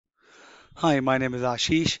Hi, my name is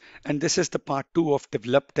Ashish, and this is the part 2 of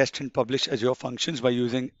Develop, Test, and Publish Azure Functions by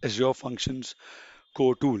using Azure Functions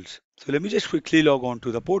Core Tools. So let me just quickly log on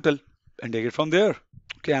to the portal and take it from there.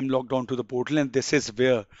 Okay, I'm logged on to the portal, and this is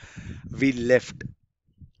where we left.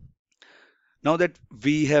 Now that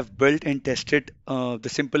we have built and tested the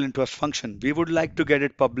simple interest function, we would like to get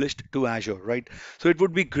it published to Azure, right? So it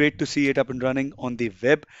would be great to see it up and running on the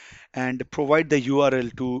web and provide the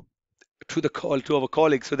URL to the call to our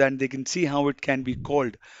colleagues so that they can see how it can be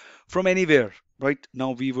called from anywhere. Right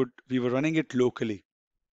now we were running it locally.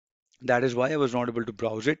 That is why I was not able to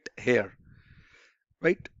browse it here.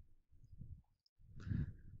 Right.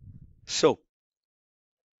 So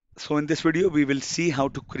so in this video we will see how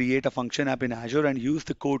to create a function app in Azure and use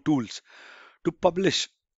the core tools to publish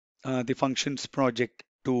the functions project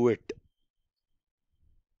to it.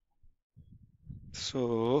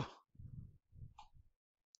 So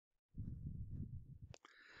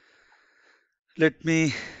let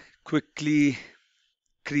me quickly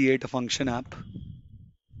create a function app.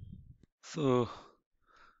 So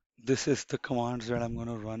this is the commands that I'm going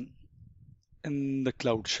to run in the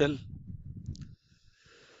Cloud Shell.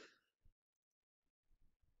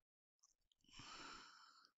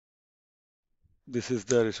 This is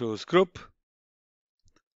the resource group.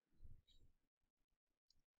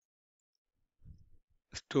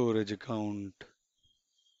 Storage account,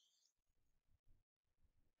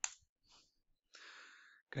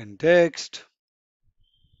 context.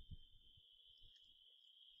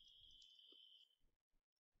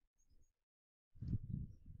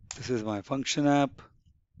 This is my function app.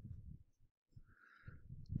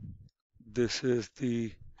 This is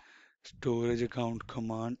the storage account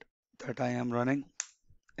command that I am running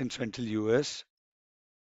in Central US.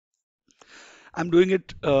 I'm doing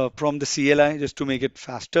it from the CLI just to make it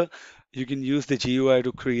faster. You can use the GUI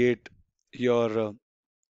to create your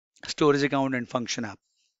storage account and function app.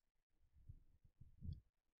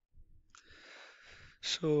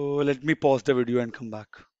 So let me pause the video and come back.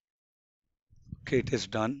 Okay, it is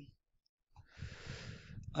done.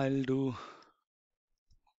 I'll do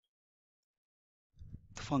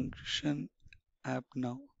the function app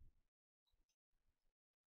now.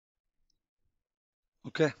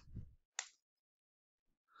 Okay,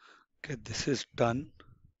 okay, this is done.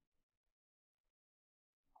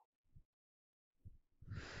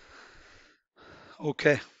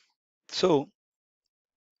 Okay, so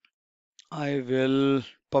I will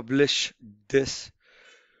publish this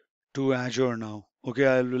to Azure now. Okay,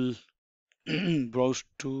 I will browse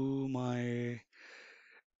to my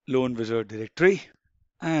Lone Wizard directory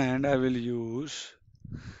and I will use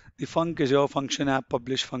the Azure function app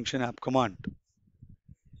publish function app command.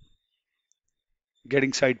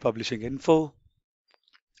 Getting site publishing info.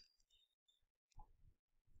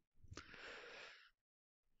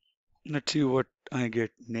 Let's see what I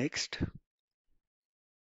get next.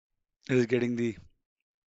 It is getting the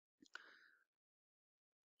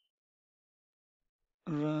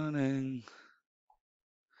running.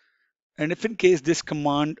 And if in case this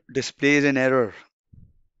command displays an error,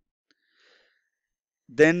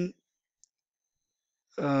 then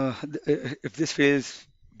if this fails,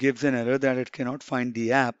 gives an error that it cannot find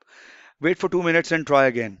the app, wait for 2 minutes and try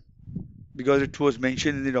again because it was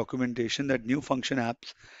mentioned in the documentation that new function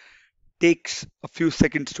apps takes a few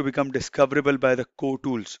seconds to become discoverable by the core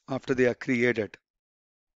tools after they are created.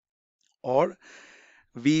 Or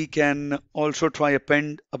we can also try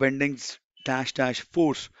appending dash dash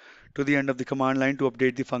force to the end of the command line to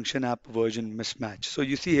update the function app version mismatch. So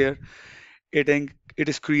you see here, it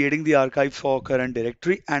is creating the archive for current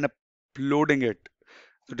directory and uploading it.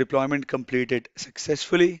 The deployment completed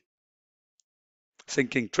successfully,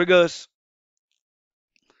 syncing triggers,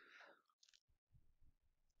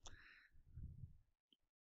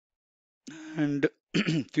 and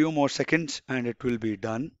few more seconds and it will be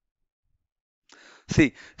done.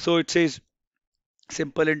 See, so it says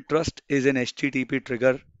simple interest is an HTTP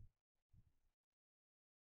trigger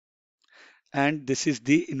and this is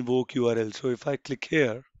the invoke URL. So if I click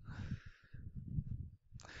here,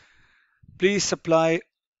 please supply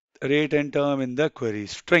rate and term in the query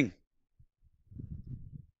string.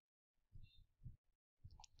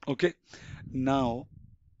 Okay, now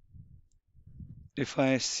if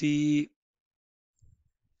I see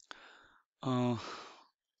uh,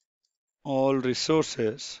 all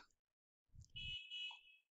resources,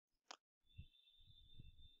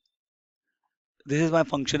 this is my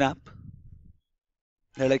function app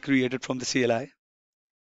that I created from the CLI.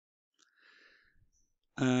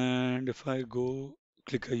 And if I go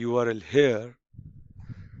click a URL here,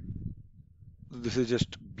 this is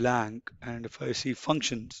just blank. And if I see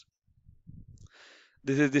functions,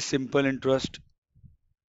 This is the simple interest.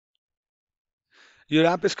 Your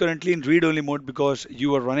app is currently in read-only mode because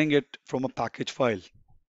you are running it from a package file.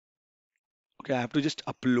 Okay, I have to just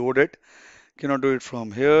upload it. Cannot do it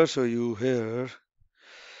from here. So you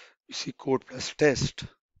see code plus test.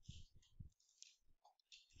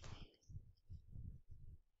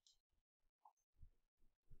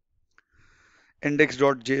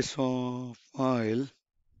 Index.json file.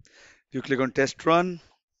 You click on test run.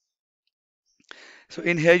 So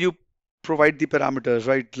in here you provide the parameters,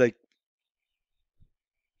 right? Like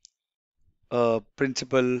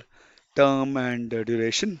principal, term, and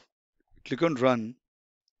duration. Click on run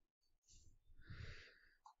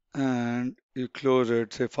and you close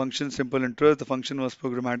it. Say function simple interest. The function was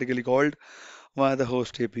programmatically called via the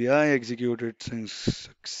host API, executed since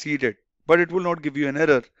succeeded. But it will not give you an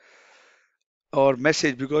error or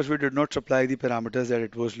message because we did not supply the parameters that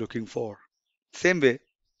it was looking for. Same way,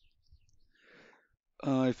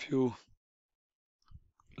 if you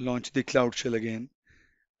launch the Cloud Shell again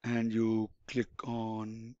and you click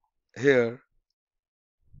on here,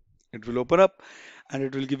 it will open up and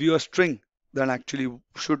it will give you a string that actually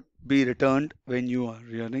should be returned when you are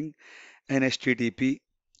running an HTTP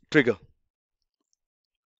trigger.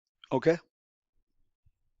 Okay.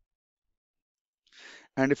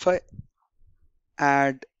 And if I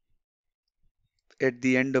add at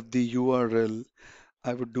the end of the URL,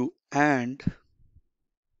 I would do and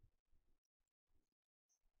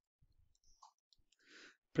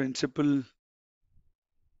principal.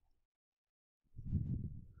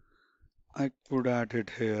 I could add it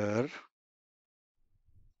here.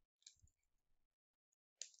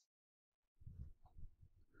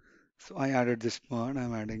 So I added this part.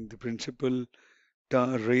 I'm adding the principal,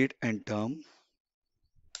 rate, and term.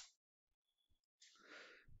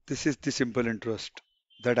 This is the simple interest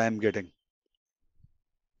that I'm getting.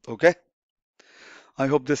 Okay. I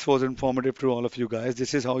hope this was informative to all of you guys.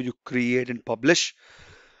 This is how you create and publish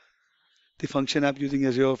the function app using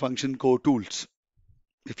Azure Function Core Tools.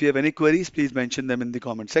 If you have any queries, please mention them in the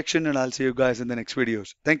comment section and I'll see you guys in the next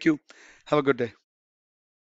videos. Thank you. Have a good day.